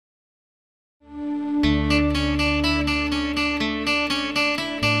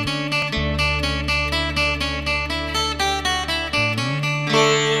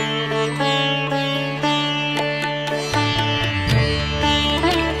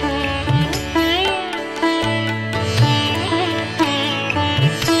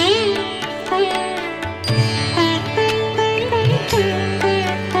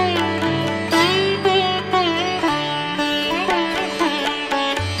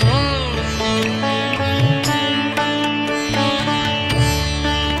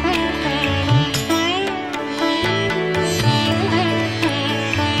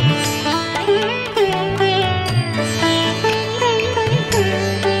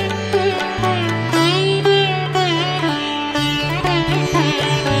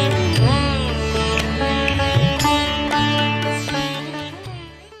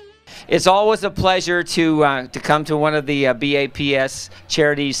It's always a pleasure to come to one of the BAPS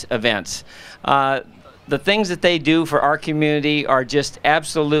Charities events. The things that they do for our community are just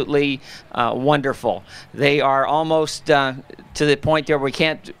absolutely wonderful. They are almost to the point where we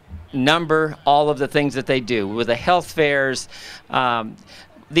can't number all of the things that they do with the health fairs,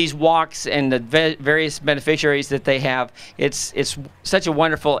 these walks, and the various beneficiaries that they have. It's such a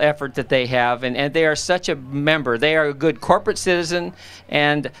wonderful effort that they have, and they are such a member. They are a good corporate citizen,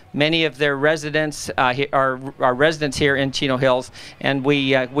 and many of their residents are residents here in Chino Hills, and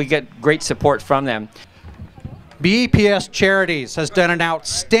we get great support from them. BAPS Charities has done an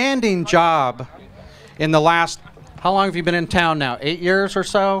outstanding job in the last, how long have you been in town now? 8 years or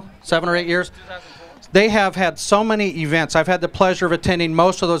so? 7 or 8 years? They have had so many events. I've had the pleasure of attending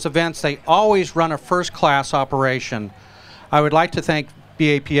most of those events. They always run a first-class operation. I would like to thank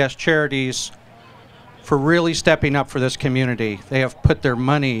BAPS Charities for really stepping up for this community. They have put their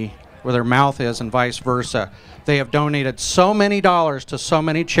money where their mouth is and vice versa. They have donated so many dollars to so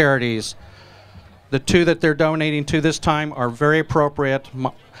many charities. The two that they're donating to this time are very appropriate.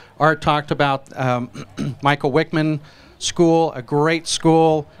 Art talked about Michael Wickman School, a great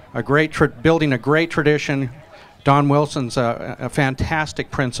school, building a great tradition. Don Wilson's a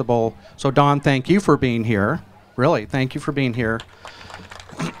fantastic principal. So Don, thank you for being here. Really, thank you for being here.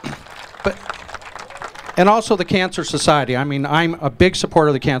 And also the Cancer Society. I mean, I'm a big supporter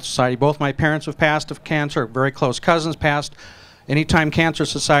of the Cancer Society. Both my parents have passed of cancer, very close cousins passed. Anytime Cancer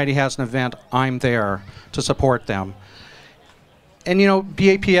Society has an event, I'm there to support them. And you know,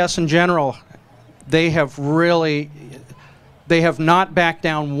 BAPS in general, they have not backed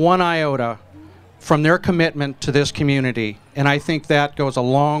down one iota from their commitment to this community, and I think that goes a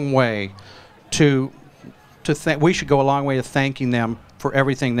long way we should go a long way to thanking them for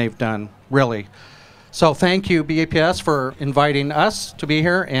everything they've done, really. So thank you, BAPS, for inviting us to be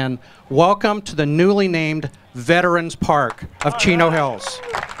here, and welcome to the newly named Veterans Park of Chino Hills.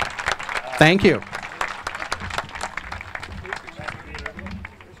 Thank you.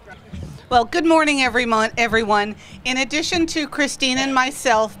 Well, good morning, everyone. In addition to Christine and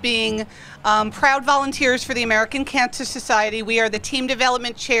myself being proud volunteers for the American Cancer Society, we are the team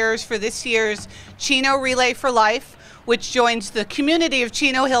development chairs for this year's Chino Relay for Life, which joins the community of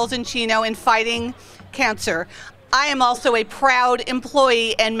Chino Hills and Chino in fighting cancer. I am also a proud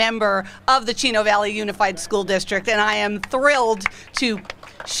employee and member of the Chino Valley Unified School District, and I am thrilled to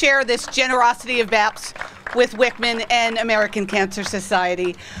share this generosity of BAPS with Wickman and American Cancer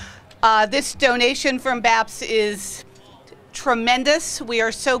Society. This donation from BAPS is tremendous. We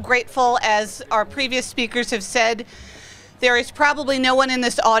are so grateful, as our previous speakers have said. There is probably no one in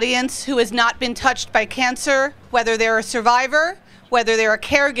this audience who has not been touched by cancer, whether they're a survivor, whether they're a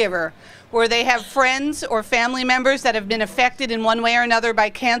caregiver, where they have friends or family members that have been affected in one way or another by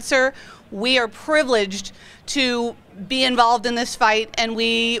cancer. We are privileged to be involved in this fight, and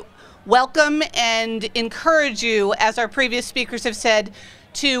we welcome and encourage you, as our previous speakers have said,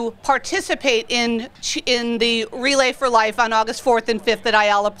 to participate in the Relay for Life on August 4th and 5th at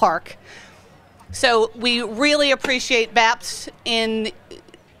Ayala Park. So we really appreciate BAPS in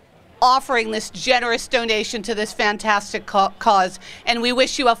offering this generous donation to this fantastic cause, and we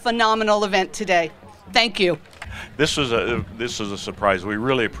wish you a phenomenal event today. Thank you. This is a surprise. We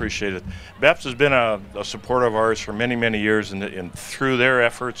really appreciate it. BAPS has been a supporter of ours for many, many years, and through their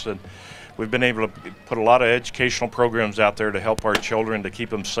efforts, and we've been able to put a lot of educational programs out there to help our children, to keep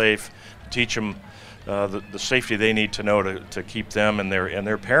them safe, teach them the safety they need to know to keep them and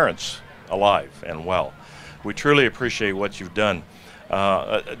their parents alive and well. We truly appreciate what you've done.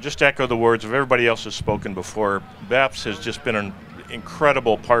 Just to echo the words of everybody else who's spoken before, BAPS has just been an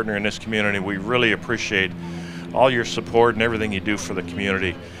incredible partner in this community. We really appreciate all your support and everything you do for the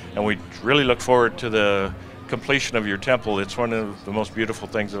community, and we really look forward to the completion of your temple. It's one of the most beautiful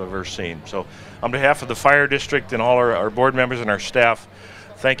things I've ever seen. So on behalf of the fire district and all our board members and our staff,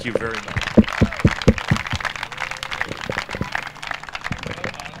 thank you very much.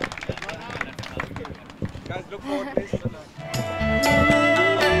 Guys, look forward to this.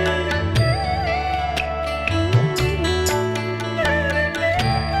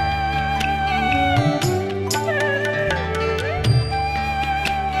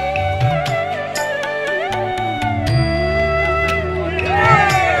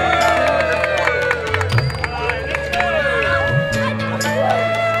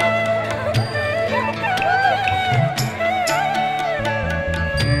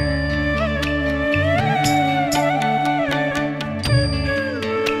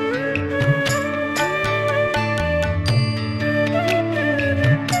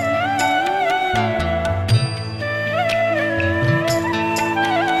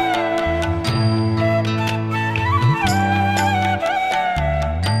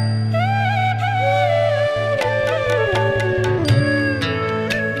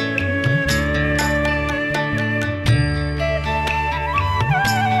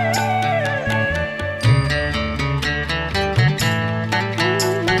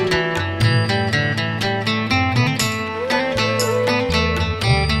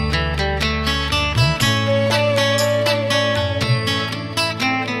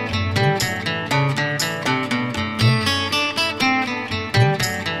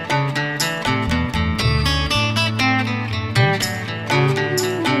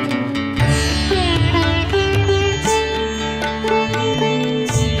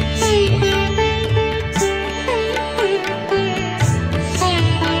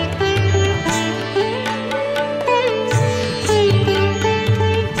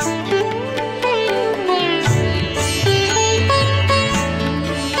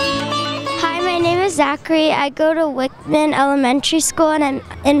 Zachary. I go to Wickman Elementary School and I'm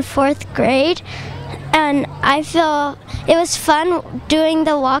in 4th grade. And I feel it was fun doing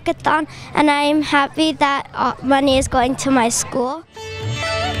the walkathon, and I'm happy that money is going to my school.